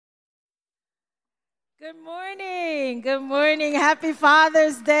Good morning. Good morning. Happy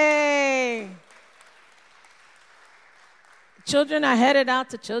Father's Day. Children are headed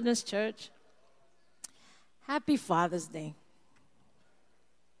out to Children's Church. Happy Father's Day.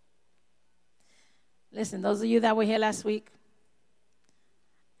 Listen, those of you that were here last week,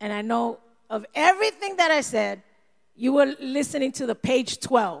 and I know of everything that I said, you were listening to the page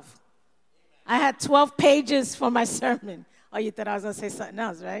 12. I had 12 pages for my sermon. Oh, you thought I was going to say something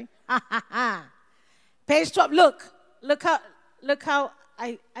else, right? Ha, ha, ha. Page 12. Look how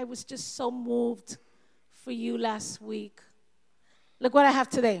I was just so moved for you last week. Look what I have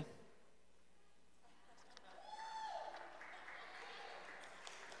today.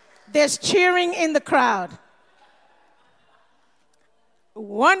 There's cheering in the crowd.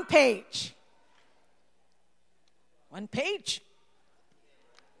 One page. One page.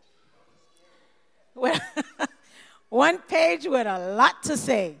 One page with a lot to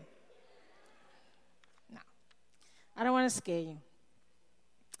say. No, I don't want to scare you.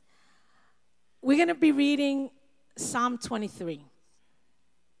 We're going to be reading Psalm 23.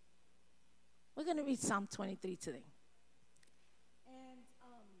 We're going to read Psalm 23 today. And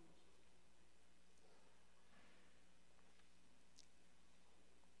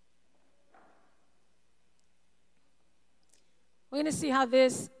we're going to see how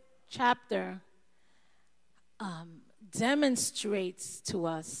this chapter demonstrates to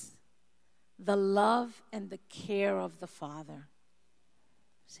us the love and the care of the Father.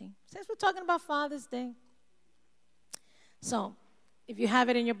 See, since we're talking about Father's Day. So, if you have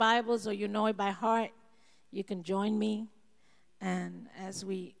it in your Bibles or you know it by heart, you can join me. And as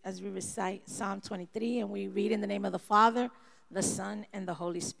we recite Psalm 23, and we read in the name of the Father, the Son, and the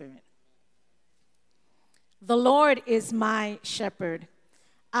Holy Spirit. The Lord is my shepherd.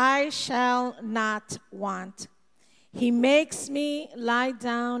 I shall not want. He makes me lie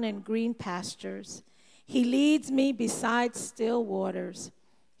down in green pastures. He leads me beside still waters.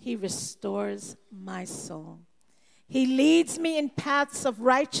 He restores my soul. He leads me in paths of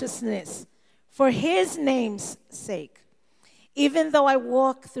righteousness for his name's sake. Even though I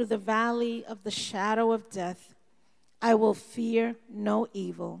walk through the valley of the shadow of death, I will fear no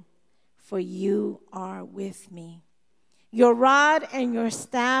evil, for you are with me. Your rod and your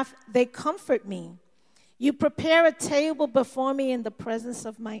staff, they comfort me. You prepare a table before me in the presence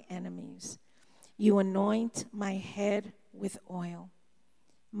of my enemies. You anoint my head with oil.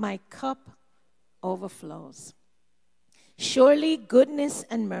 My cup overflows. Surely goodness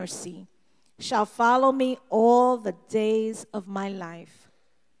and mercy shall follow me all the days of my life,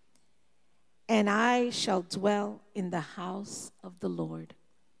 and I shall dwell in the house of the Lord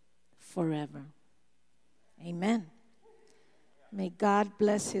forever. Amen. May God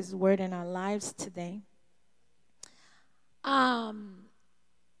bless his word in our lives today.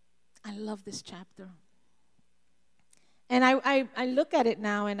 I love this chapter. And I look at it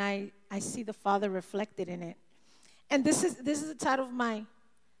now and I see the Father reflected in it. And this is the title of my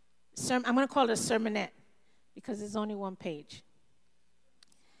sermon. I'm going to call it a sermonette because it's only one page.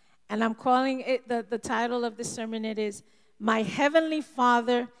 And I'm calling it, the title of this sermonette is, My Heavenly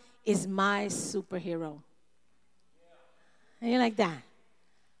Father is My Superhero. And you're like that.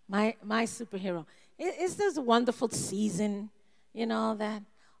 My superhero. It's this wonderful season, that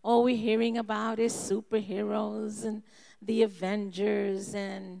all we're hearing about is superheroes and the Avengers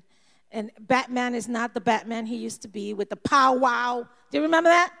and Batman is not the Batman he used to be with the pow wow. Do you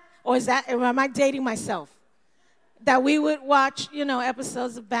remember that? Or am I dating myself? That we would watch,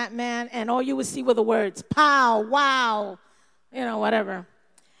 episodes of Batman and all you would see were the words pow wow, whatever.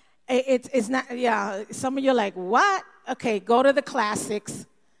 It's not, yeah, some of you are like, what? Okay, go to the classics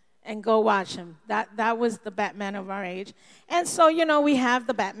and go watch him. That was the Batman of our age. And so, we have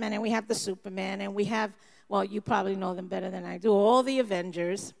the Batman and we have the Superman and we have, well, you probably know them better than I do, all the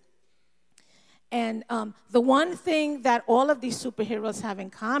Avengers. And the one thing that all of these superheroes have in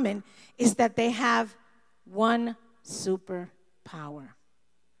common is that they have one superpower,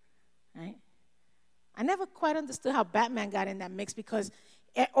 right? I never quite understood how Batman got in that mix because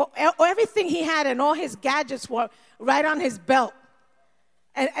everything he had and all his gadgets were right on his belt.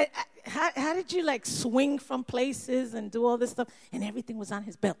 And how did you swing from places and do all this stuff? And everything was on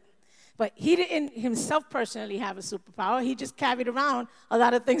his belt. But he didn't himself personally have a superpower. He just carried around a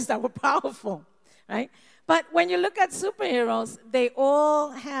lot of things that were powerful, right? But when you look at superheroes, they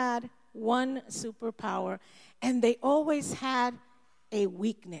all had one superpower, and they always had a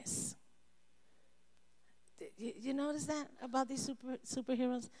weakness. You notice that about these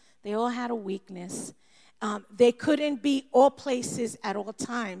superheroes? They all had a weakness. They couldn't be all places at all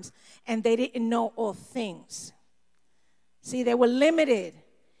times, and they didn't know all things. See, they were limited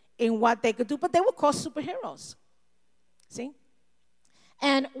in what they could do, but they were called superheroes. See?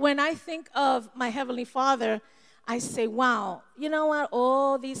 And when I think of my Heavenly Father, I say, wow, you know what?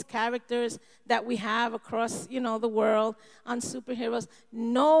 All these characters that we have across, the world on superheroes,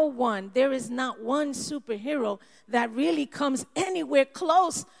 there is not one superhero that really comes anywhere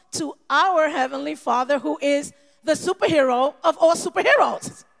close to our Heavenly Father, who is the superhero of all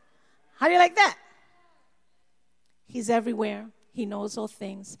superheroes. How do you like that? He's everywhere. He knows all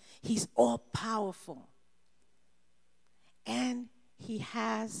things. He's all powerful. And he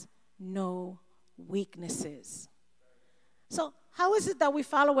has no weaknesses. So how is it that we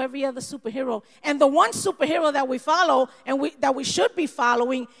follow every other superhero? And the one superhero that we follow and that we should be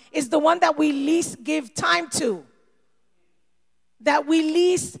following is the one that we least give time to, that we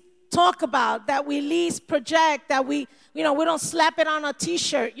least talk about, that we least project, that we don't slap it on a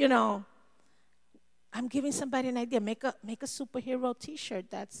T-shirt, I'm giving somebody an idea. Make a superhero T-shirt.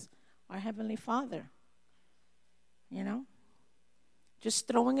 That's our Heavenly Father. Just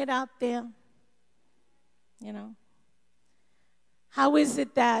throwing it out there. How is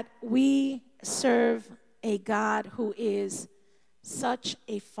it that we serve a God who is such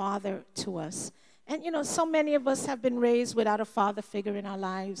a father to us? And, so many of us have been raised without a father figure in our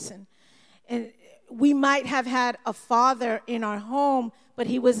lives. And we might have had a father in our home, but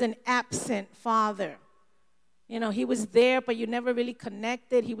he was an absent father. He was there, but you never really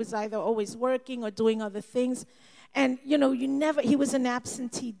connected. He was either always working or doing other things. And, he was an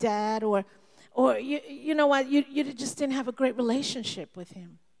absentee dad, or you know what, you just didn't have a great relationship with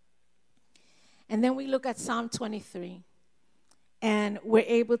him. And then we look at Psalm 23, and we're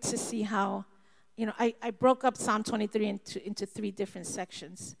able to see how, I broke up Psalm 23 into 3 different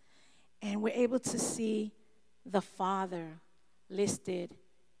sections. And we're able to see the Father listed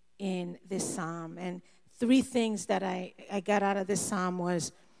in this psalm. And 3 things that I got out of this psalm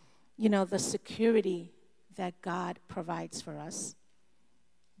was, the security that God provides for us,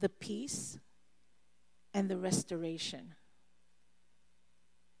 the peace, and the restoration.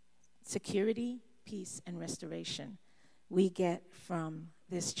 Security, peace, and restoration we get from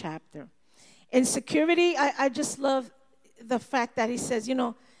this chapter. In security, I just love the fact that he says,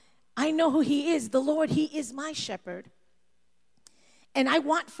 I know who he is. The Lord, he is my shepherd. And I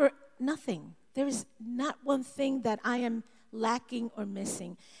want for nothing. There is not one thing that I am lacking or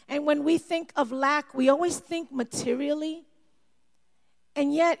missing. And when we think of lack, we always think materially.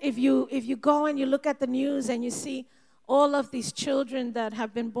 And yet, if you go and you look at the news and you see all of these children that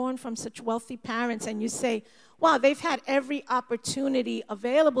have been born from such wealthy parents, and you say, wow, they've had every opportunity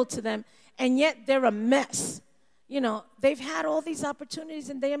available to them, and yet they're a mess. They've had all these opportunities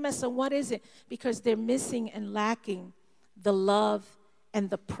and they're a mess. So what is it? Because they're missing and lacking the love and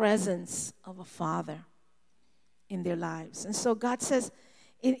the presence of a father in their lives. And so God says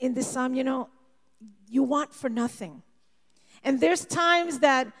in this psalm, you want for nothing. And there's times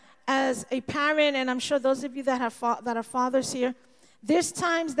that as a parent, and I'm sure those of you that are fathers here, there's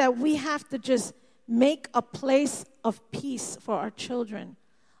times that we have to just make a place of peace for our children,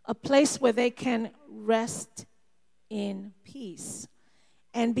 a place where they can rest in peace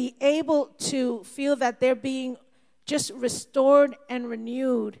and be able to feel that they're being just restored and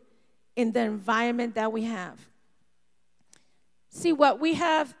renewed in the environment that we have. See, what we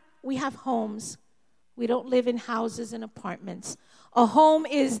have homes. We don't live in houses and apartments. A home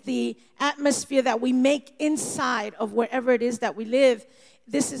is the atmosphere that we make inside of wherever it is that we live.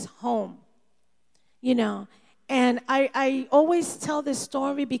 This is home, And I always tell this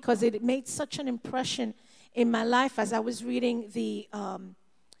story because it made such an impression in my life as I was reading the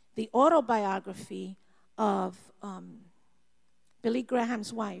autobiography of Billy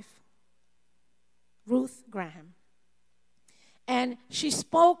Graham's wife, Ruth Graham. And she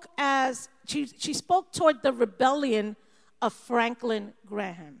spoke toward the rebellion of Franklin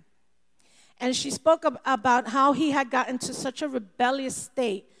Graham. And she spoke about how he had gotten to such a rebellious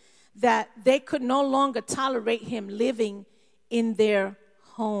state that they could no longer tolerate him living in their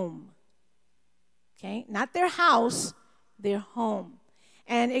home. Okay? Not their house, their home.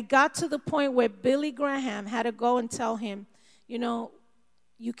 And it got to the point where Billy Graham had to go and tell him,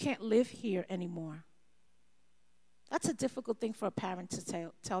 you can't live here anymore. That's a difficult thing for a parent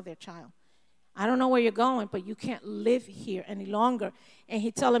to tell their child. I don't know where you're going, but you can't live here any longer. And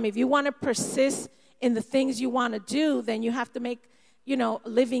he told him, if you want to persist in the things you want to do, then you have to make,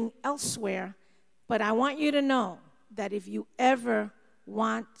 living elsewhere. But I want you to know that if you ever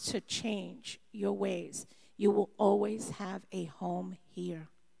want to change your ways, you will always have a home here.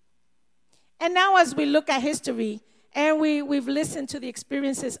 And now as we look at history, and we've listened to the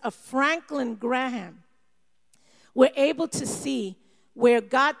experiences of Franklin Graham, we're able to see where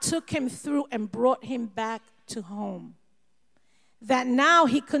God took him through and brought him back to home. That now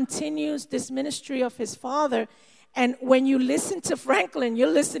he continues this ministry of his father. And when you listen to Franklin,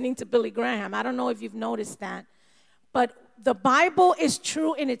 you're listening to Billy Graham. I don't know if you've noticed that. But the Bible is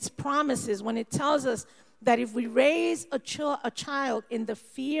true in its promises when it tells us that if we raise a child in the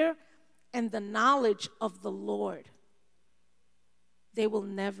fear and the knowledge of the Lord, they will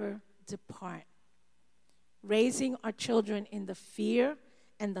never depart. Raising our children in the fear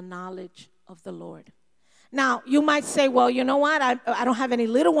and the knowledge of the Lord. Now, you might say, well, you know what? I don't have any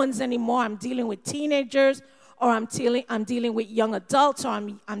little ones anymore. I'm dealing with teenagers, or I'm dealing with young adults, or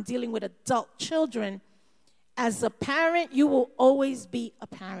I'm dealing with adult children. As a parent, you will always be a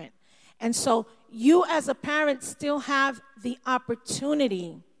parent. And so you as a parent still have the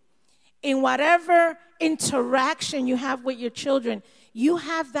opportunity in whatever interaction you have with your children, you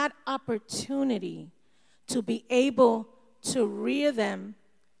have that opportunity to be able to rear them,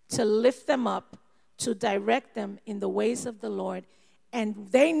 to lift them up, to direct them in the ways of the Lord. And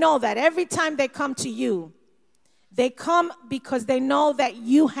they know that every time they come to you, they come because they know that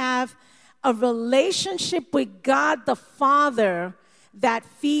you have a relationship with God the Father that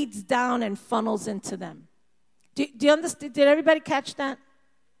feeds down and funnels into them. Do you understand? Did everybody catch that?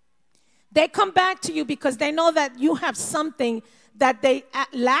 They come back to you because they know that you have something that they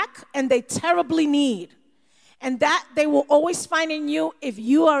lack and they terribly need. And that they will always find in you if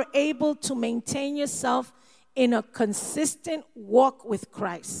you are able to maintain yourself in a consistent walk with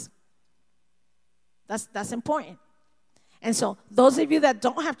Christ. That's important. And so those of you that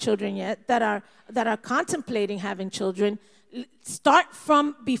don't have children yet, that are contemplating having children, start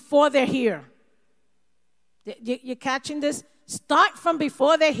from before they're here. You're catching this? Start from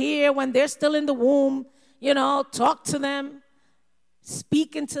before they're here, when they're still in the womb. Talk to them,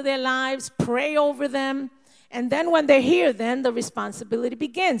 speak into their lives, pray over them. And then when they're here, then the responsibility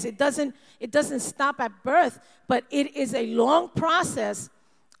begins. It doesn't stop at birth, but it is a long process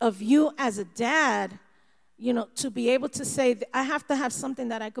of you as a dad, to be able to say, I have to have something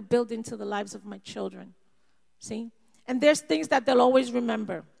that I could build into the lives of my children. See? And there's things that they'll always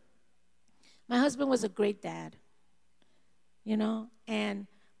remember. My husband was a great dad, and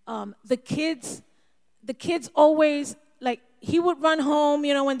the kids always, he would run home,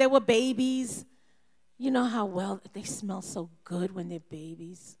 when they were babies. You know how well they smell so good when they're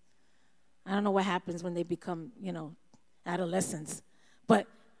babies. I don't know what happens when they become, adolescents. But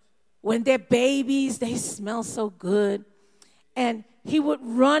when they're babies, they smell so good. And he would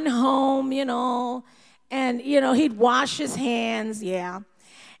run home, and, he'd wash his hands, yeah.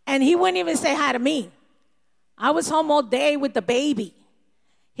 And he wouldn't even say hi to me. I was home all day with the baby.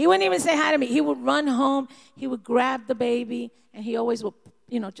 He wouldn't even say hi to me. He would run home. He would grab the baby, and he always would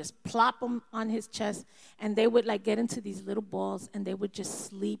just plop them on his chest, and they would get into these little balls, and they would just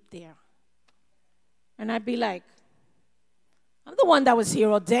sleep there. And I'd be like, I'm the one that was here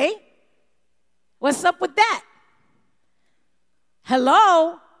all day. What's up with that?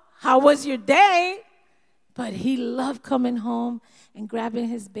 Hello, how was your day? But he loved coming home and grabbing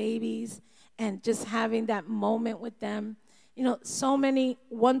his babies and just having that moment with them. So many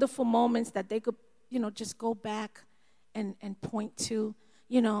wonderful moments that they could, just go back and point to.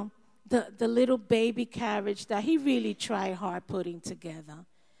 The little baby carriage that he really tried hard putting together.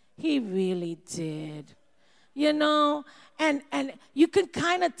 He really did. And you can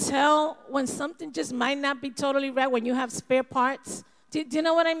kind of tell when something just might not be totally right when you have spare parts. Do you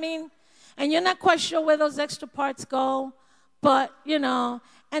know what I mean? And you're not quite sure where those extra parts go. But,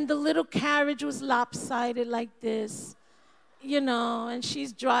 and the little carriage was lopsided like this, and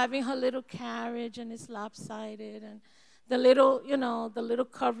she's driving her little carriage and it's lopsided, and the little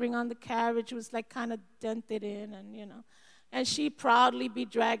covering on the carriage was kind of dented in, and she proudly be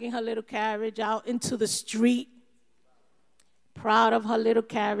dragging her little carriage out into the street, proud of her little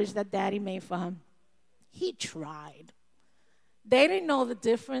carriage that Daddy made for her. He tried. They didn't know the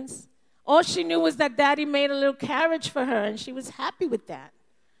difference. All she knew was that Daddy made a little carriage for her, and she was happy with that.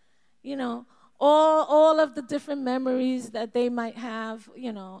 All of the different memories that they might have,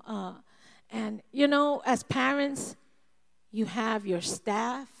 and, as parents, you have your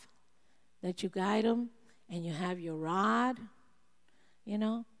staff that you guide them, and you have your rod,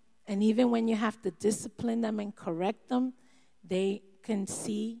 and even when you have to discipline them and correct them, they can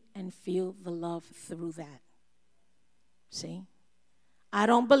see and feel the love through that. See? I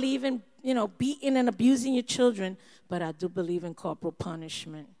don't believe in, beating and abusing your children, but I do believe in corporal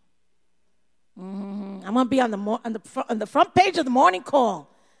punishment. I'm going to be on the front page of the Morning Call.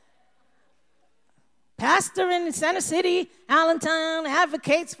 Pastor in Center City, Allentown,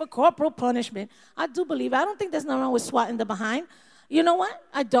 advocates for corporal punishment. I do believe. I don't think there's nothing wrong with swatting them behind. You know what?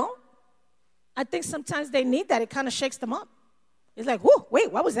 I don't. I think sometimes they need that. It kind of shakes them up. It's like, whoa,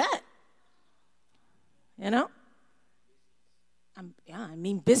 wait, what was that? You know? I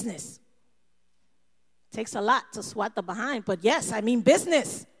mean business. Takes a lot to swat the behind, but yes, I mean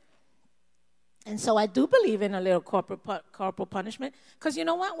business. And so I do believe in a little corporal punishment, because you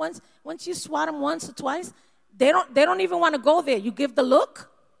know what? Once you swat them once or twice, they don't even want to go there. You give the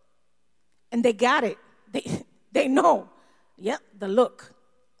look, and they got it. They know. Yep, the look.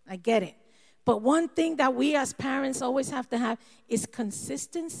 I get it. But one thing that we as parents always have to have is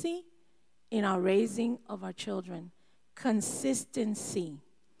consistency in our raising of our children. Consistency.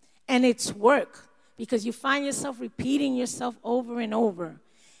 And it's work, because you find yourself repeating yourself over and over.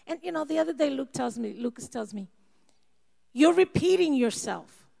 And, you know, the other day Lucas tells me, you're repeating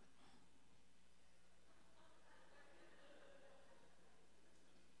yourself.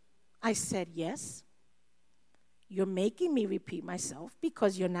 I said, yes. You're making me repeat myself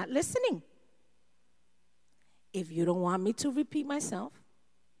because you're not listening. If you don't want me to repeat myself,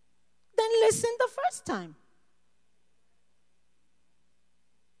 then listen the first time.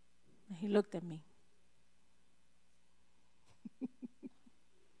 He looked at me.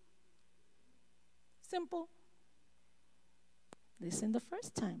 Simple. Listen the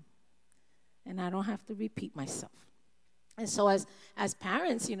first time. And I don't have to repeat myself. And so as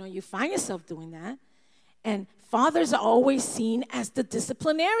parents, you know, you find yourself doing that. And fathers are always seen as the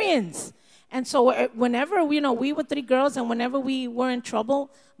disciplinarians. And so whenever, you know, we were 3 girls, and whenever we were in trouble,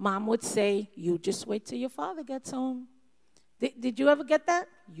 Mom would say, you just wait till your father gets home. Did you ever get that?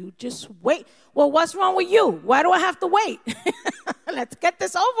 You just wait. Well, what's wrong with you? Why do I have to wait? Let's get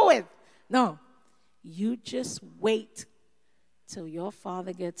this over with. No, you just wait till your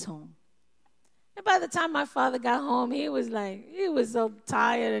father gets home. And by the time my father got home, he was so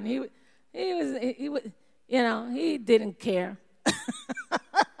tired, and he was, you know, he didn't care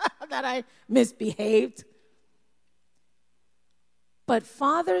that I misbehaved. But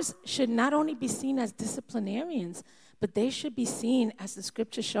fathers should not only be seen as disciplinarians, but they should be seen, as the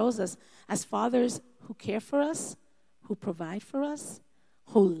scripture shows us, as fathers who care for us, who provide for us,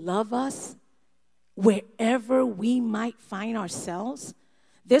 who love us, wherever we might find ourselves.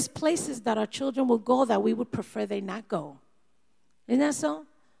 There's places that our children will go that we would prefer they not go. Isn't that so?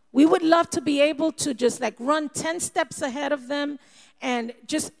 We would love to be able to just like run 10 steps ahead of them and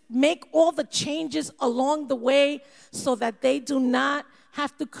just make all the changes along the way so that they do not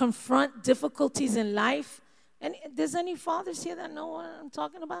have to confront difficulties in life. And there's any fathers here that know what I'm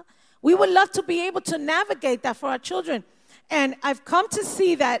talking about? We would love to be able to navigate that for our children. And I've come to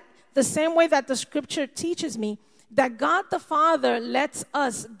see that the same way that the scripture teaches me, that God the Father lets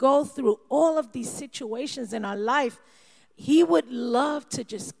us go through all of these situations in our life. He would love to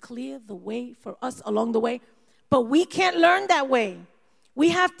just clear the way for us along the way. But we can't learn that way. We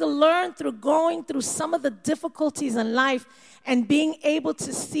have to learn through going through some of the difficulties in life and being able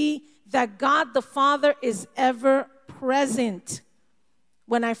to see that God the Father is ever present.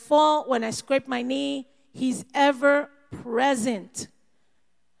 When I fall, when I scrape my knee, He's ever present.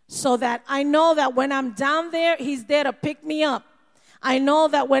 So that I know that when I'm down there, He's there to pick me up. I know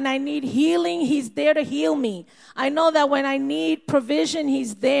that when I need healing, He's there to heal me. I know that when I need provision,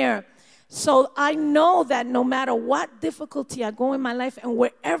 He's there. So I know that no matter what difficulty I go in my life and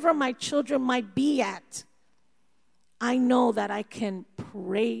wherever my children might be at, I know that I can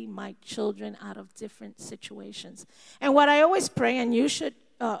pray my children out of different situations. And what I always pray, and you should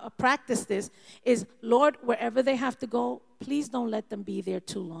practice this, is, Lord, wherever they have to go, please don't let them be there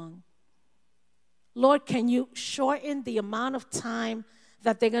too long. Lord, can you shorten the amount of time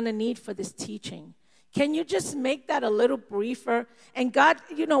that they're going to need for this teaching? Can you just make that a little briefer? And God,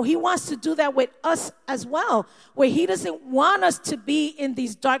 you know, He wants to do that with us as well, where He doesn't want us to be in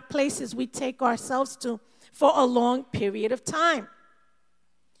these dark places we take ourselves to for a long period of time.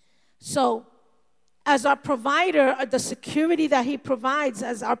 So, as our provider, the security that He provides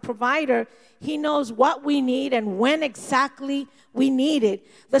as our provider, He knows what we need and when exactly we need it.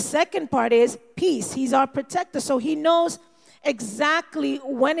 The second part is peace. He's our protector, so He knows exactly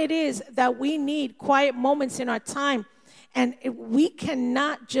when it is that we need quiet moments in our time. And we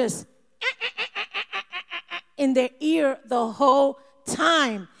cannot just in their ear the whole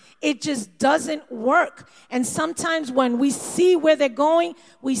time. It just doesn't work. And sometimes when we see where they're going,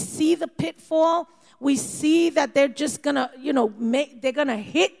 we see the pitfall, we see that they're just gonna, they're gonna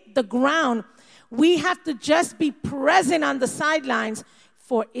hit the ground. We have to just be present on the sidelines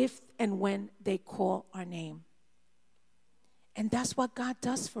for if and when they call our name. And that's what God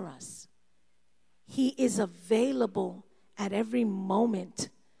does for us. He is available at every moment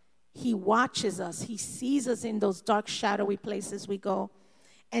He watches us. He sees us in those dark, shadowy places we go.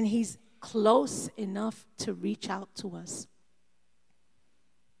 And he's close enough to reach out to us.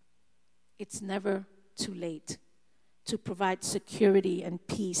 It's never too late to provide security and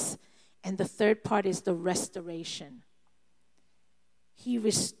peace. And the third part is the restoration. He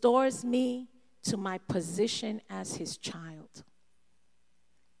restores me to my position as his child.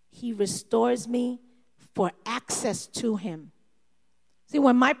 He restores me for access to him. See,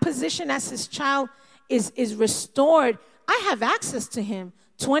 when my position as his child is restored, I have access to him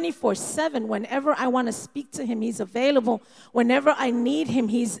 24/7. Whenever I want to speak to him, he's available. Whenever I need him,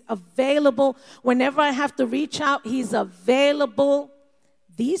 he's available. Whenever I have to reach out, he's available.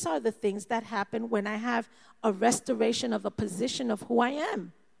 These are the things that happen when I have a restoration of a position of who I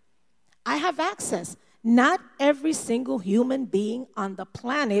am. I have access. Not every single human being on the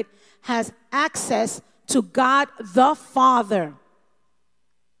planet has access to God the Father.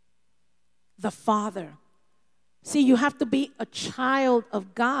 The Father. See, you have to be a child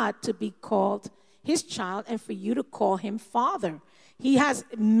of God to be called his child and for you to call him Father. He has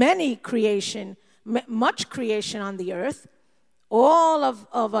much creation on the earth. All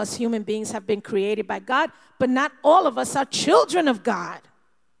of us human beings have been created by God, but not all of us are children of God.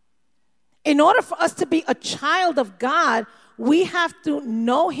 In order for us to be a child of God, we have to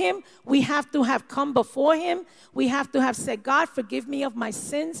know him. We have to have come before him. We have to have said, God, forgive me of my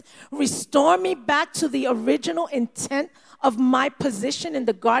sins. Restore me back to the original intent of my position in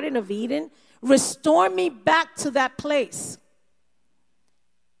the Garden of Eden. Restore me back to that place.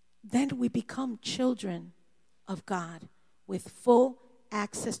 Then we become children of God with full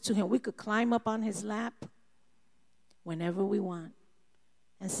access to him. We could climb up on his lap whenever we want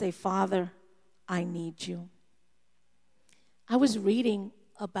and say, Father, I need you. I was reading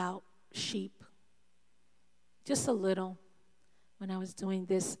about sheep just a little when I was doing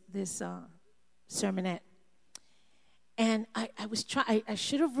this sermonette. And I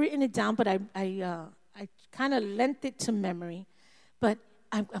should have written it down, but I kind of lent it to memory. But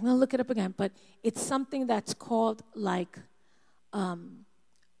I'm going to look it up again. But it's something that's called like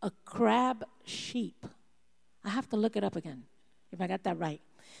a crab sheep. I have to look it up again if I got that right.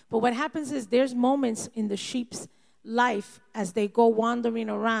 But what happens is there's moments in the sheep's life as they go wandering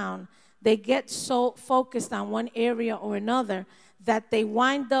around, they get so focused on one area or another that they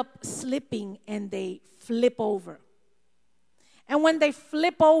wind up slipping and they flip over. And when they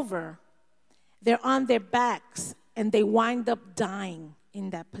flip over, they're on their backs and they wind up dying in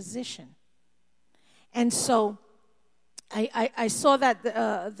that position. And so I saw that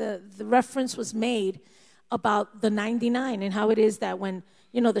the reference was made about the 99 and how it is that when,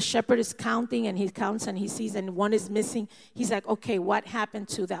 the shepherd is counting and he counts and he sees and one is missing, he's like, okay, what happened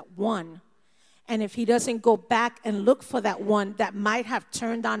to that one? And if he doesn't go back and look for that one that might have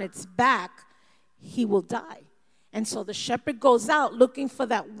turned on its back, he will die. And so the shepherd goes out looking for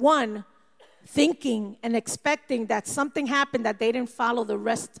that one, thinking and expecting that something happened, that they didn't follow the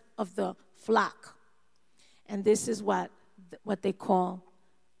rest of the flock. And this is what they call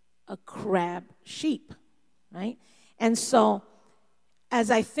a crab sheep, right? And so as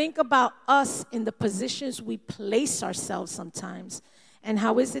I think about us in the positions we place ourselves sometimes, and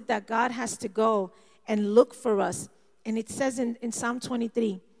how is it that God has to go and look for us, and it says in Psalm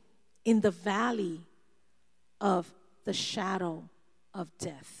 23, in the valley of the shadow of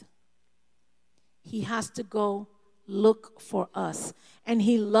death. He has to go look for us. And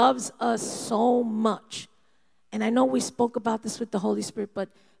he loves us so much. And I know we spoke about this with the Holy Spirit, but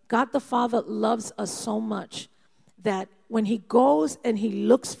God the Father loves us so much that when he goes and he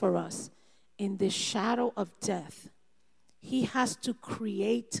looks for us in this shadow of death, he has to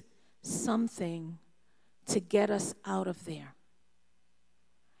create something to get us out of there.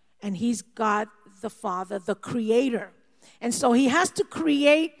 And he's God the Father, the creator. And so he has to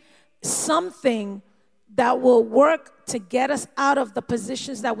create something that will work to get us out of the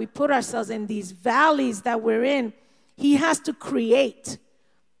positions that we put ourselves in, these valleys that we're in. He has to create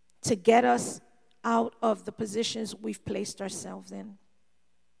to get us out of the positions we've placed ourselves in.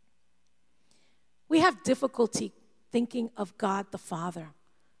 We have difficulty thinking of God the Father.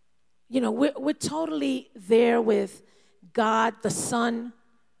 We're totally there with God the Son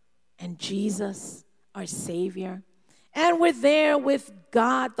and Jesus, our Savior. And we're there with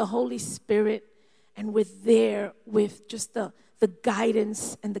God the Holy Spirit. And we're there with just the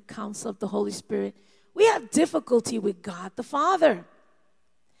guidance and the counsel of the Holy Spirit. We have difficulty with God the Father.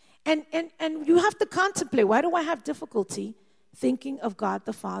 And you have to contemplate, why do I have difficulty thinking of God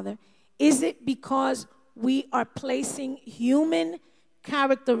the Father? Is it because we are placing human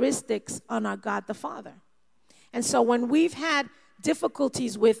characteristics on our God the Father? And so when we've had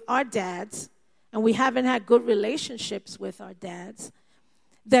difficulties with our dads, and we haven't had good relationships with our dads,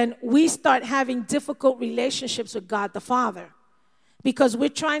 then we start having difficult relationships with God the Father, because we're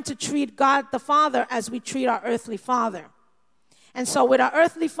trying to treat God the Father as we treat our earthly father. And so with our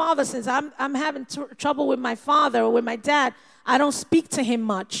earthly father, since I'm having trouble with my father or with my dad, I don't speak to him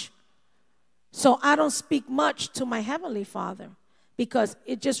much. So I don't speak much to my heavenly Father, because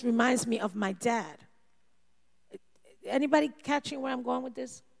it just reminds me of my dad. Anybody catching where I'm going with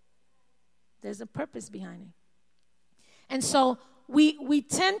this? There's a purpose behind it. And so we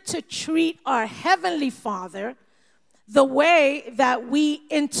tend to treat our heavenly Father the way that we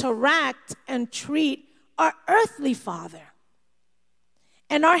interact and treat our earthly father.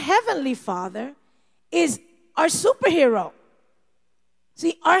 And our heavenly Father is our superhero.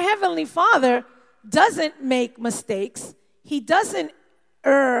 See, our heavenly Father doesn't make mistakes. He doesn't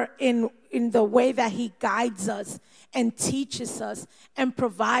err in the way that he guides us and teaches us and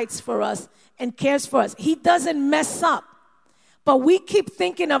provides for us and cares for us. He doesn't mess up. But we keep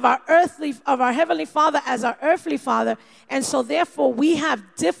thinking of our heavenly Father as our earthly father, and so therefore we have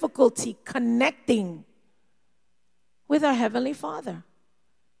difficulty connecting with our heavenly Father,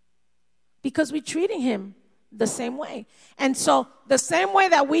 because we're treating him the same way. And so the same way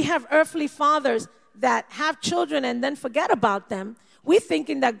that we have earthly fathers that have children and then forget about them, we're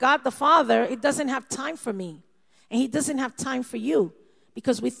thinking that God the Father, he doesn't have time for me. And he doesn't have time for you,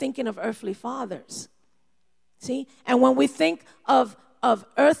 because we're thinking of earthly fathers. See? And when we think of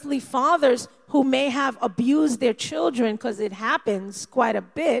earthly fathers who may have abused their children, because it happens quite a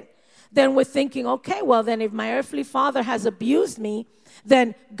bit, then we're thinking, okay, well then if my earthly father has abused me,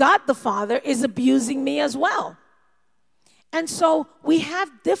 then God the Father is abusing me as well. And so we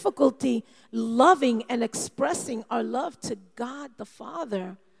have difficulty loving and expressing our love to God the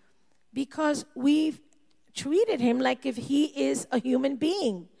Father, because we've treated him like if he is a human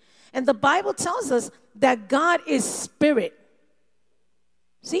being. And the Bible tells us that God is spirit.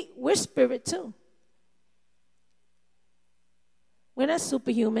 See, we're spirit too. We're not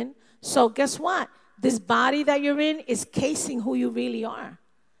superhuman. So guess what? This body that you're in is casing who you really are.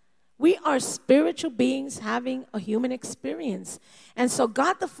 We are spiritual beings having a human experience. And so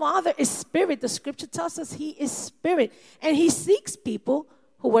God the Father is spirit. The scripture tells us he is spirit. And he seeks people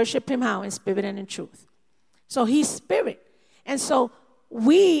who worship him how? In spirit and in truth. So he's spirit. And so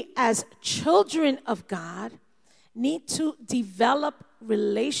we as children of God need to develop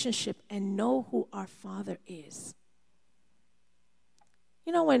relationship and know who our Father is.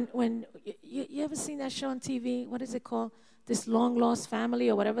 You know, when you ever seen that show on TV? What is it called? This Long Lost Family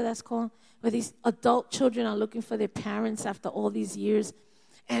or whatever that's called, where these adult children are looking for their parents after all these years.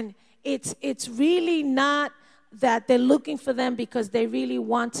 And it's really not that they're looking for them because they really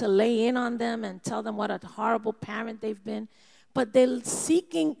want to lay in on them and tell them what a horrible parent they've been. But they're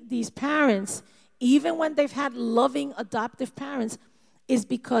seeking these parents, even when they've had loving adoptive parents, is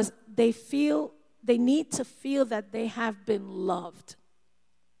because they need to feel that they have been loved.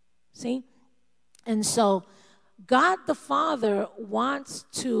 See? And so God the Father wants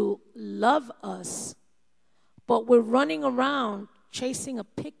to love us, but we're running around chasing a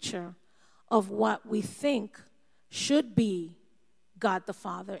picture of what we think should be God the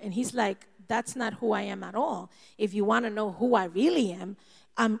Father. And he's like, that's not who I am at all. If you want to know who I really am,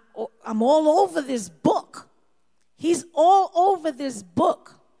 I'm all over this book. He's all over this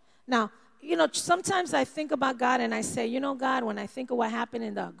book. Now, you know, sometimes I think about God and I say, you know, God, when I think of what happened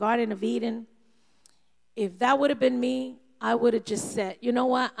in the Garden of Eden, if that would have been me, I would have just said, you know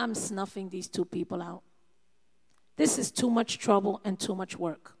what, I'm snuffing these two people out. This is too much trouble and too much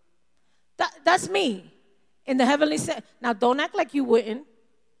work. That's me in the heavenly sense. Now, don't act like you wouldn't.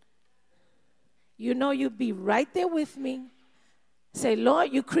 You know you'd be right there with me. Say,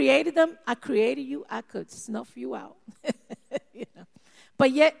 Lord, you created them. I created you. I could snuff you out. You know?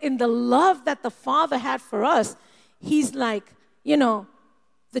 But yet in the love that the Father had for us, he's like, you know,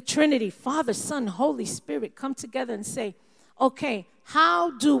 the Trinity, Father, Son, Holy Spirit, come together and say, okay,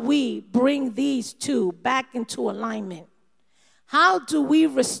 how do we bring these two back into alignment? How do we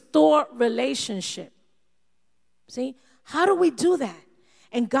restore relationship? See, how do we do that?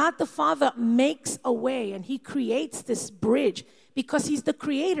 And God the Father makes a way, and he creates this bridge because he's the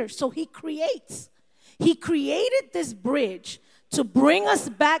creator. So he creates. He created this bridge to bring us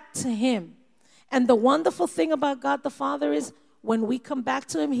back to him. And the wonderful thing about God the Father is when we come back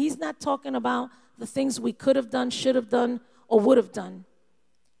to him, he's not talking about the things we could have done, should have done, or would have done.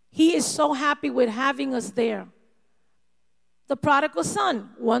 He is so happy with having us there. The prodigal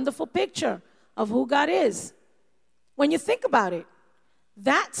son, wonderful picture of who God is. When you think about it,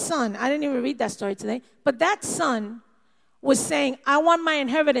 that son, I didn't even read that story today, but that son was saying, I want my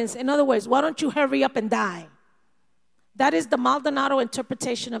inheritance. In other words, why don't you hurry up and die? That is the Maldonado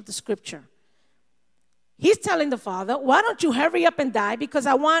interpretation of the scripture. He's telling the father, why don't you hurry up and die, because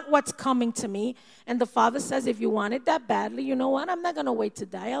I want what's coming to me. And the father says, if you want it that badly, you know what? I'm not going to wait to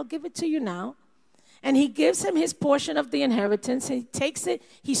die. I'll give it to you now. And he gives him his portion of the inheritance. He takes it,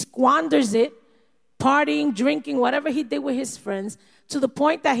 he squanders it, partying, drinking, whatever he did with his friends, to the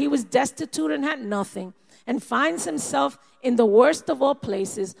point that he was destitute and had nothing, and finds himself in the worst of all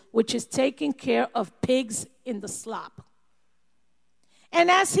places, which is taking care of pigs in the slop. And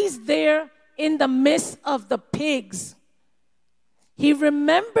as he's there in the midst of the pigs, he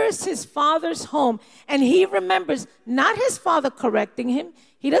remembers his father's home, and he remembers not his father correcting him.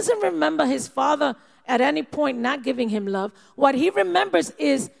 He doesn't remember his father at any point not giving him love. What he remembers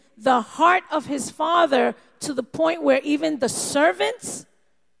is the heart of his father, to the point where even the servants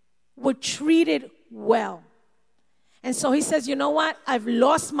were treated well. And so he says, you know what? I've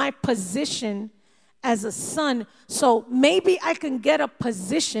lost my position as a son, so maybe I can get a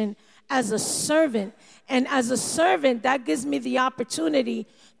position as a servant. And as a servant, that gives me the opportunity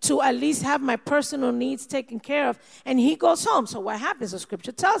to at least have my personal needs taken care of. And he goes home. So what happens? The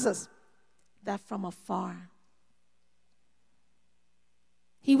scripture tells us that from afar,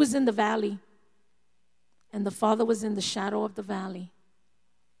 he was in the valley, and the father was in the shadow of the valley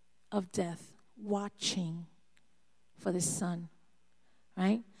of death, watching for the son,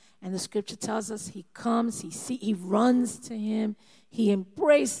 right? And the scripture tells us he comes, he runs to him, he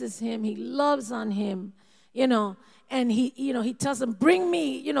embraces him, he loves on him, and he tells him, bring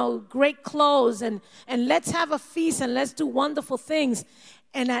me, great clothes, and let's have a feast, and let's do wonderful things.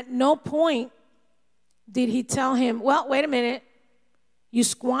 And at no point did he tell him, well, wait a minute, you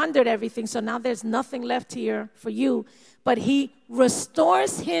squandered everything, so now there's nothing left here for you. But he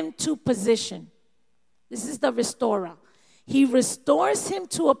restores him to position. This is the restorer. He restores him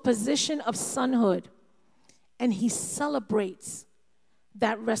to a position of sonhood, and he celebrates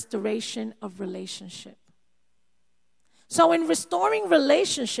that restoration of relationship. So in restoring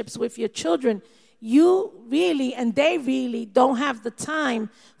relationships with your children, you really and they really don't have the time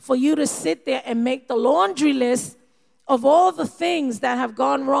for you to sit there and make the laundry list of all the things that have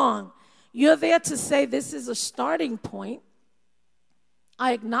gone wrong. You're there to say, this is a starting point.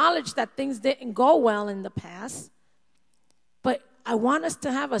 I acknowledge that things didn't go well in the past, but I want us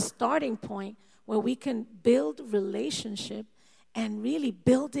to have a starting point where we can build relationship and really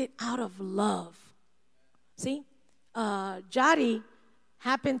build it out of love. See, Jari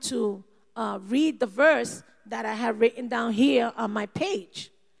happened to read the verse that I have written down here on my page,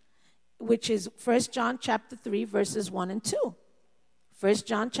 which is 1 John chapter 3, verses 1 and 2. 1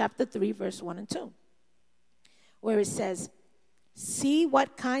 John chapter 3, verse 1 and 2, where it says, see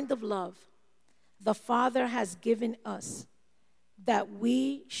what kind of love the Father has given us, that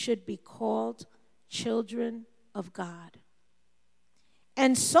we should be called children of God.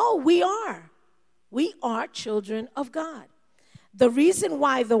 And so we are. We are children of God. The reason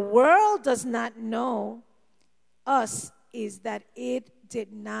why the world does not know us is that it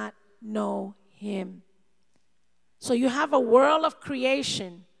did not know him. So you have a world of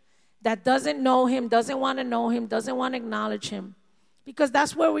creation that doesn't know him, doesn't want to know him, doesn't want to acknowledge him, because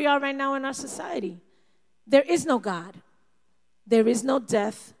that's where we are right now in our society. There is no God. There is no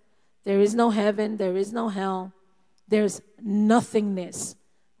death. There is no heaven. There is no hell. There's nothingness.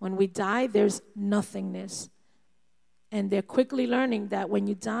 When we die, there's nothingness. And they're quickly learning that when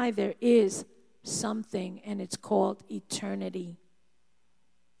you die, there is something, and it's called eternity.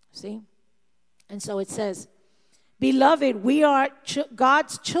 See? And so it says, beloved, we are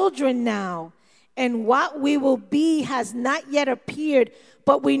God's children now, and what we will be has not yet appeared,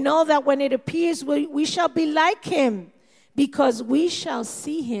 but we know that when it appears, we shall be like him, because we shall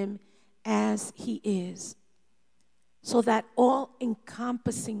see him as he is. So that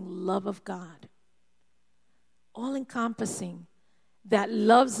all-encompassing love of God, all-encompassing, that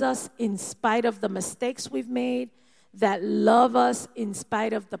loves us in spite of the mistakes we've made, that love us in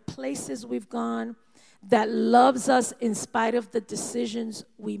spite of the places we've gone, that loves us in spite of the decisions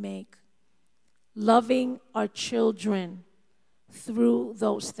we make. Loving our children through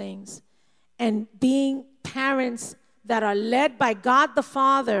those things. And being parents that are led by God the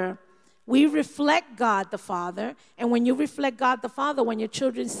Father, we reflect God the Father. And when you reflect God the Father, when your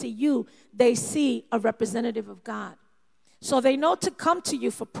children see you, they see a representative of God. So they know to come to you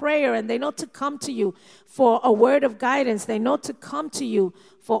for prayer, and they know to come to you for a word of guidance. They know to come to you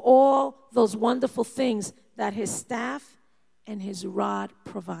for all those wonderful things that his staff and his rod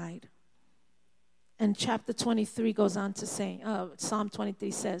provide. And chapter 23 goes on to say, Psalm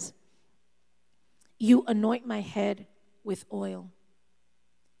 23 says, you anoint my head with oil.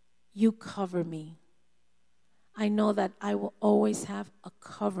 You cover me. I know that I will always have a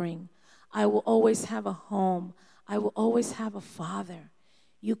covering. I will always have a home. I will always have a father.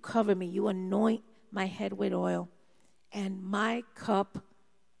 You cover me. You anoint my head with oil, and my cup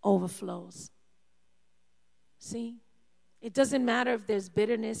overflows. See? It doesn't matter if there's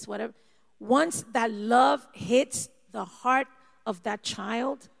bitterness, whatever. Once that love hits the heart of that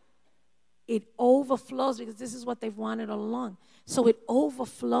child, it overflows, because this is what they've wanted all along. So it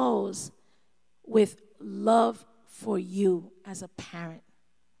overflows with love for you as a parent.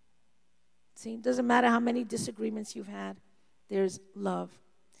 See, it doesn't matter how many disagreements you've had, there's love.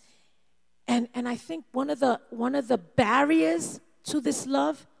 And I think one of the barriers to this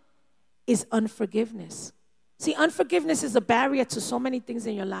love is unforgiveness. See, unforgiveness is a barrier to so many things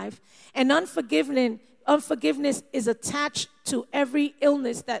in your life. And unforgiveness is attached to every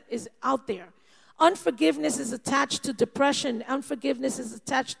illness that is out there. Unforgiveness is attached to depression. Unforgiveness is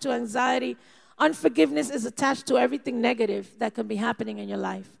attached to anxiety. Unforgiveness is attached to everything negative that can be happening in your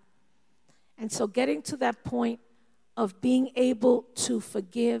life. And so getting to that point of being able to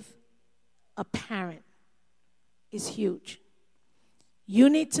forgive a parent is huge. You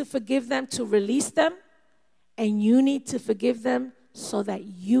need to forgive them to release them, and you need to forgive them so that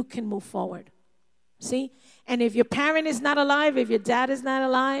you can move forward. See? And if your parent is not alive, if your dad is not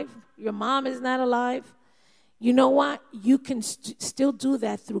alive, your mom is not alive, you know what? You can still do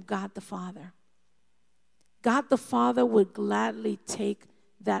that through God the Father. God the Father would gladly take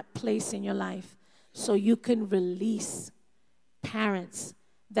that place in your life so you can release parents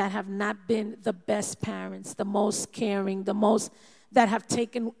that have not been the best parents, the most caring, the most that have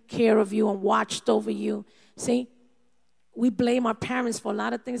taken care of you and watched over you. See, we blame our parents for a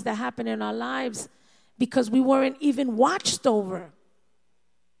lot of things that happen in our lives because we weren't even watched over.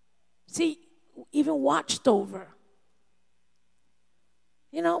 See, even watched over.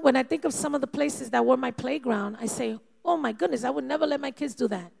 You know, when I think of some of the places that were my playground, I say, oh my goodness, I would never let my kids do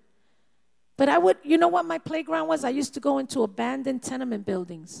that. But I would, you know what my playground was? I used to go into abandoned tenement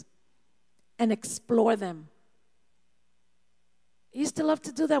buildings and explore them. I used to love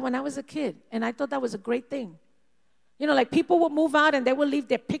to do that when I was a kid, and I thought that was a great thing. You know, like people would move out and they would leave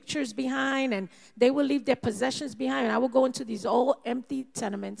their pictures behind and they would leave their possessions behind. And I would go into these old empty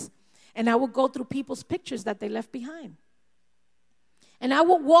tenements and I would go through people's pictures that they left behind. And I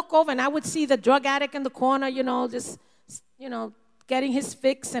would walk over and I would see the drug addict in the corner, just, getting his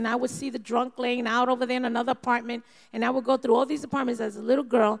fix. And I would see the drunk laying out over there in another apartment. And I would go through all these apartments as a little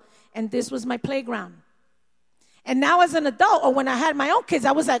girl, and this was my playground. And now as an adult, or when I had my own kids,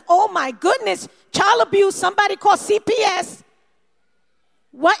 I was like, oh my goodness, child abuse, somebody call CPS.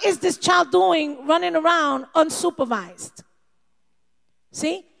 What is this child doing running around unsupervised?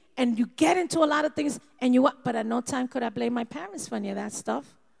 See? And you get into a lot of things, but at no time could I blame my parents for any of that stuff.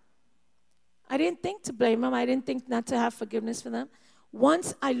 I didn't think to blame them. I didn't think not to have forgiveness for them.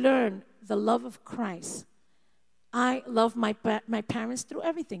 Once I learned the love of Christ, I love my parents through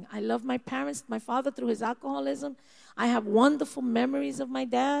everything. I love my parents, my father through his alcoholism. I have wonderful memories of my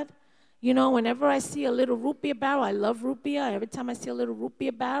dad. Whenever I see a little root beer barrel, I love root beer. Every time I see a little root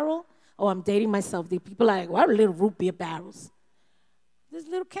beer barrel, I'm dating myself. The people are like, what are little root beer barrels? There's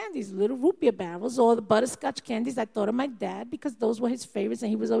little candies, little root beer barrels, or the butterscotch candies. I thought of my dad because those were his favorites, and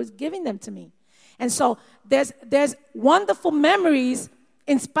he was always giving them to me. And so there's wonderful memories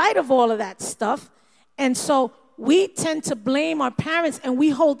in spite of all of that stuff. And so we tend to blame our parents, and we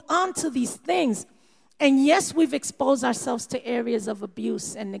hold on to these things. And yes, we've exposed ourselves to areas of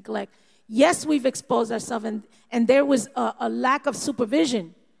abuse and neglect. Yes, we've exposed ourselves, and there was a lack of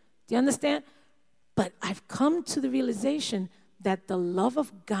supervision. Do you understand? But I've come to the realization that the love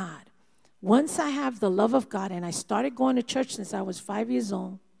of God, once I have the love of God, and I started going to church since I was 5 years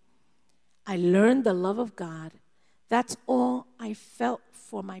old, I learned the love of God. That's all I felt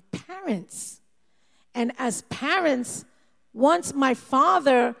for my parents. And as parents, once my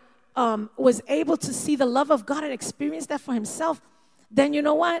father was able to see the love of God and experience that for himself, then you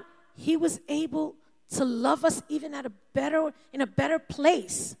know what? He was able to love us even in a better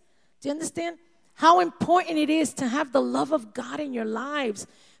place. Do you understand how important it is to have the love of God in your lives,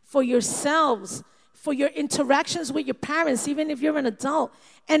 for yourselves, for your interactions with your parents, even if you're an adult,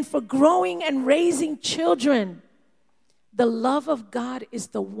 and for growing and raising children? The love of God is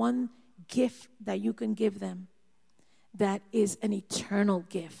the one gift that you can give them that is an eternal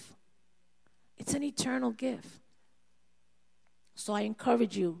gift. It's an eternal gift. So I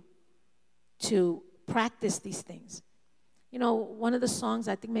encourage you to practice these things. One of the songs,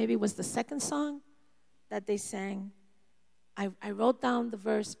 I think maybe it was the second song that they sang, I wrote down the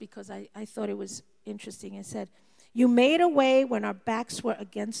verse because I thought it was interesting. It said, You made a way when our backs were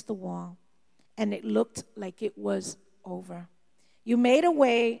against the wall, and it looked like it was over. You made a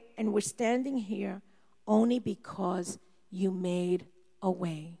way, and we're standing here only because you made a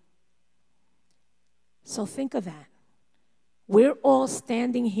way. So think of that. We're all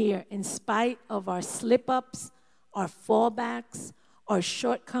standing here in spite of our slip-ups, our fallbacks, our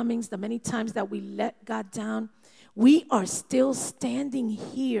shortcomings, the many times that we let God down. We are still standing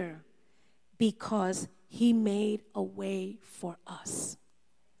here because He made a way for us.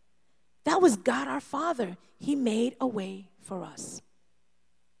 That was God our Father. He made a way for us.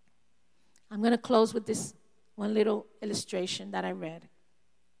 I'm going to close with this one little illustration that I read,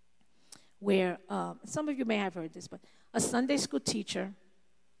 where some of you may have heard this, but a Sunday school teacher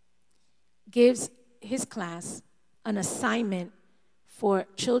gives his class an assignment for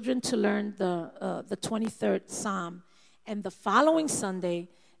children to learn the 23rd Psalm, and the following Sunday,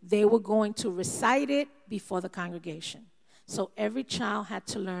 they were going to recite it before the congregation. So every child had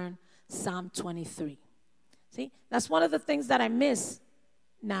to learn Psalm 23. See, that's one of the things that I miss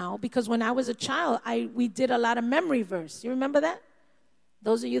now, because when I was a child, we did a lot of memory verse. You remember that?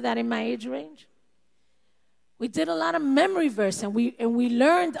 Those of you that are in my age range? We did a lot of memory verse, and we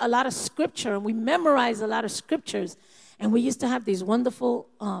learned a lot of scripture, and we memorized a lot of scriptures, and we used to have these wonderful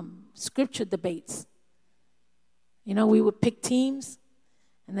scripture debates. You know, we would pick teams,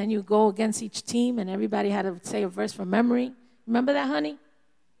 and then you go against each team, and everybody had to say a verse from memory. Remember that, honey?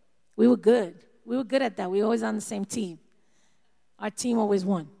 We were good. We were good at that. We were always on the same team. Our team always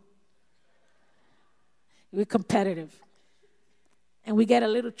won. We were competitive. And we get a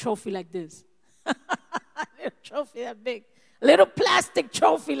little trophy like this. A little trophy that big. A little plastic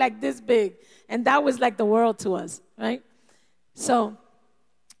trophy like this big. And that was like the world to us, right? So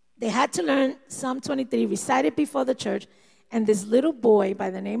they had to learn Psalm 23, recite it before the church. And this little boy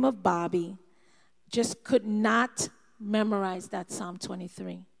by the name of Bobby just could not memorize that Psalm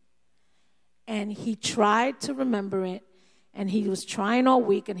 23. And he tried to remember it. And he was trying all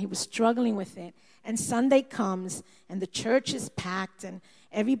week, and he was struggling with it. And Sunday comes, and the church is packed, and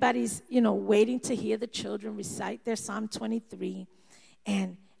everybody's, waiting to hear the children recite their Psalm 23.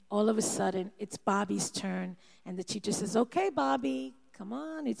 And all of a sudden, it's Bobby's turn. And the teacher says, okay, Bobby, come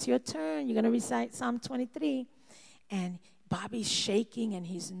on, it's your turn. You're going to recite Psalm 23. And Bobby's shaking, and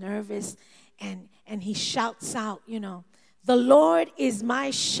he's nervous. And he shouts out, the Lord is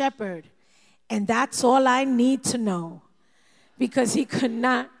my shepherd, and that's all I need to know. Because he could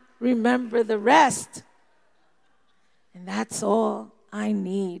not remember the rest. And that's all I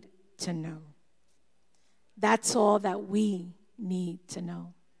need to know. That's all that we need to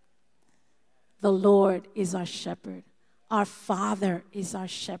know. The Lord is our shepherd. Our Father is our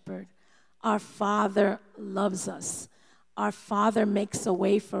shepherd. Our Father loves us. Our Father makes a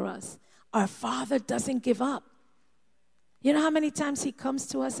way for us. Our Father doesn't give up. You know how many times He comes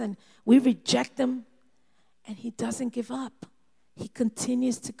to us and we reject Him, and He doesn't give up. He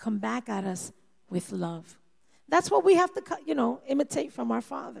continues to come back at us with love. That's what we have to, imitate from our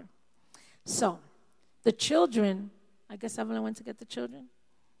Father. So, the children, I guess Evelyn went to get the children.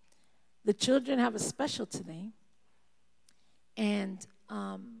 The children have a special today. And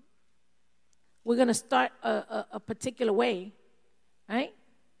we're going to start a particular way, right?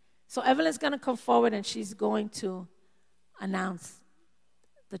 So, Evelyn's going to come forward, and she's going to announce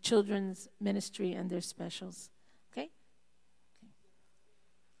the children's ministry and their specials. Okay?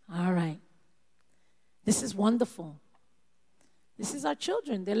 All right. This is wonderful. This is our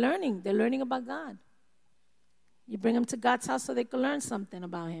children. They're learning. They're learning about God. You bring them to God's house so they can learn something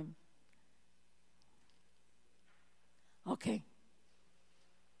about Him. Okay.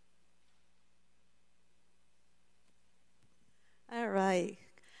 All right.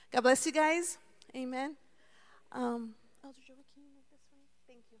 God bless you guys. Amen. Elder Joe, can you make this for me?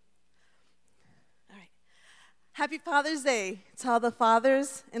 Thank you. All right. Happy Father's Day to all the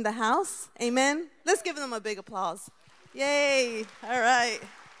fathers in the house. Amen. Let's give them a big applause. Yay. All right.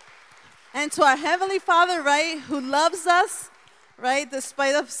 And to our Heavenly Father, right, who loves us, right,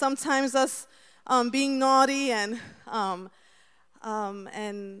 despite of sometimes us being naughty and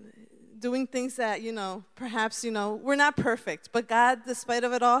doing things that, perhaps, we're not perfect. But God, despite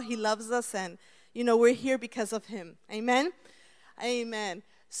of it all, He loves us, and, we're here because of Him. Amen? Amen.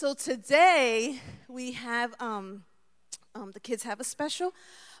 So today, we have, the kids have a special,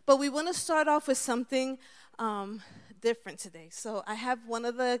 but we want to start off with something different today. So I have one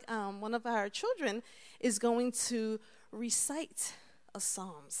of our children is going to recite a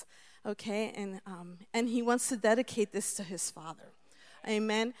Psalms, okay? And he wants to dedicate this to his father.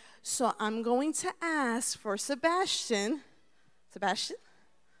 Amen. So I'm going to ask for Sebastian. Sebastian,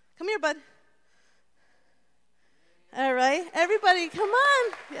 come here, bud. All right. Everybody, come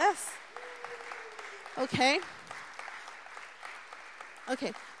on. Yes. Okay.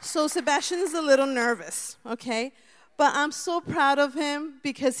 Okay. So Sebastian's a little nervous, okay? But I'm so proud of him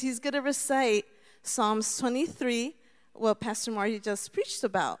because he's going to recite Psalms 23, what Pastor Marty just preached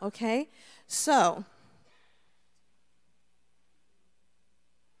about, okay? So,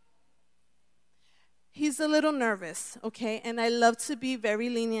 he's a little nervous, okay? And I love to be very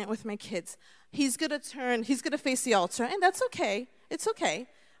lenient with my kids. He's going to face the altar, and that's okay. It's okay.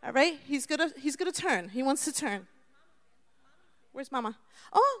 All right? He's going to turn. He wants to turn. Where's Mama?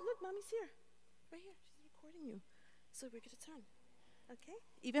 Oh, look, Mommy's here. Right here. She's recording you. So we're going to turn. Okay?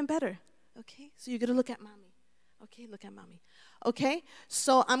 Even better. Okay? So you're going to look at Mommy. Okay? Look at Mommy. Okay?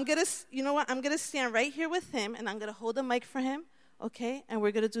 So I'm going to, you know what? I'm going to stand right here with him, and I'm going to hold the mic for him. Okay? And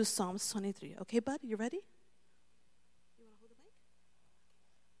we're going to do Psalms 23. Okay, bud? You ready? You want to hold the mic?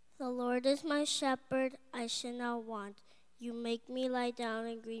 The Lord is my shepherd, I shall not want. You make me lie down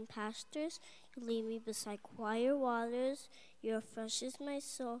in green pastures. You lead me beside quiet waters. You refreshes my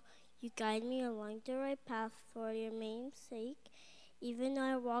soul. You guide me along the right path for your name's sake. Even though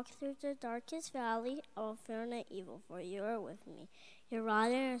I walk through the darkest valley, I will fear no evil, for you are with me. Your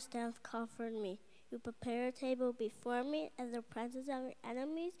rod and your staff comfort me. You prepare a table before me in the presence of your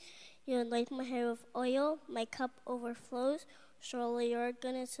enemies. You anoint my hair with oil. My cup overflows. Surely your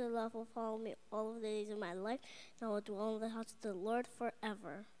goodness and love will follow me all of the days of my life, and I will dwell in the house of the Lord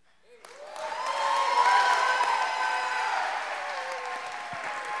forever.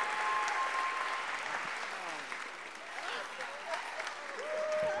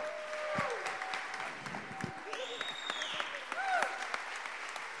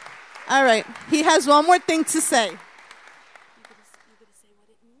 All right. He has one more thing to say. You're going to say what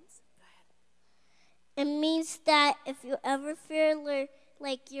it means? Go ahead. It means that if you ever feel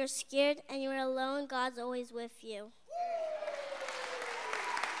like you're scared and you're alone, God's always with you.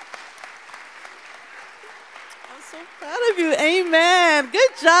 I'm so proud of you. Amen.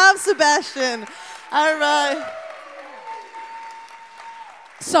 Good job, Sebastian. All right.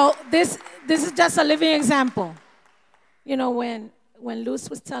 So this is just a living example. You know, when Luz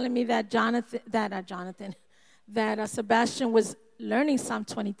was telling me that Sebastian was learning Psalm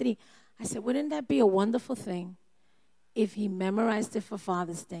 23, I said, wouldn't that be a wonderful thing if he memorized it for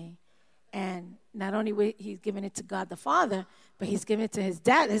Father's Day? And not only he's giving it to God the Father, but he's giving it to his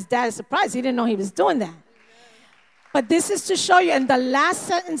dad. His dad is surprised. He didn't know he was doing that. But this is to show you, and the last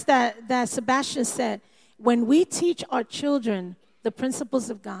sentence that Sebastian said, when we teach our children the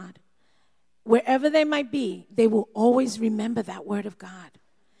principles of God, wherever they might be, they will always remember that word of God.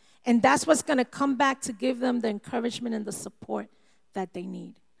 And that's what's going to come back to give them the encouragement and the support that they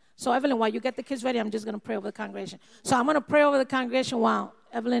need. So, Evelyn, while you get the kids ready, I'm just going to pray over the congregation. So I'm going to pray over the congregation while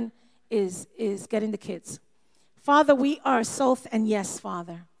Evelyn is getting the kids. Father, we are yes,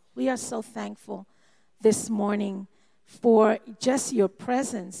 Father, we are so thankful this morning for just your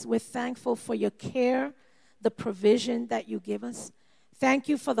presence. We're thankful for your care, the provision that you give us. Thank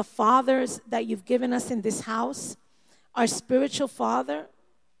you for the fathers that you've given us in this house. Our spiritual father,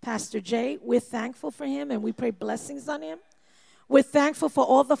 Pastor Jay, we're thankful for him and we pray blessings on him. We're thankful for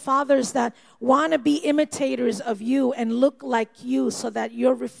all the fathers that want to be imitators of you and look like you so that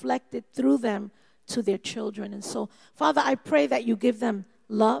you're reflected through them to their children. And so, Father, I pray that you give them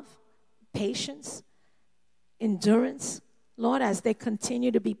love, patience, endurance, Lord, as they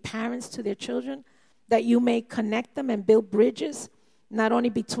continue to be parents to their children, that you may connect them and build bridges, not only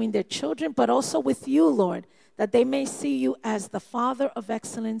between their children, but also with you, Lord, that they may see you as the Father of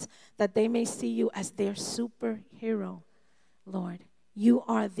excellence, that they may see you as their superhero, Lord. You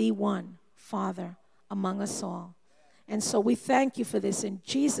are the one Father among us all. And so we thank you for this. In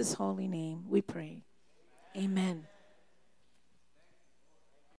Jesus' holy name we pray. Amen.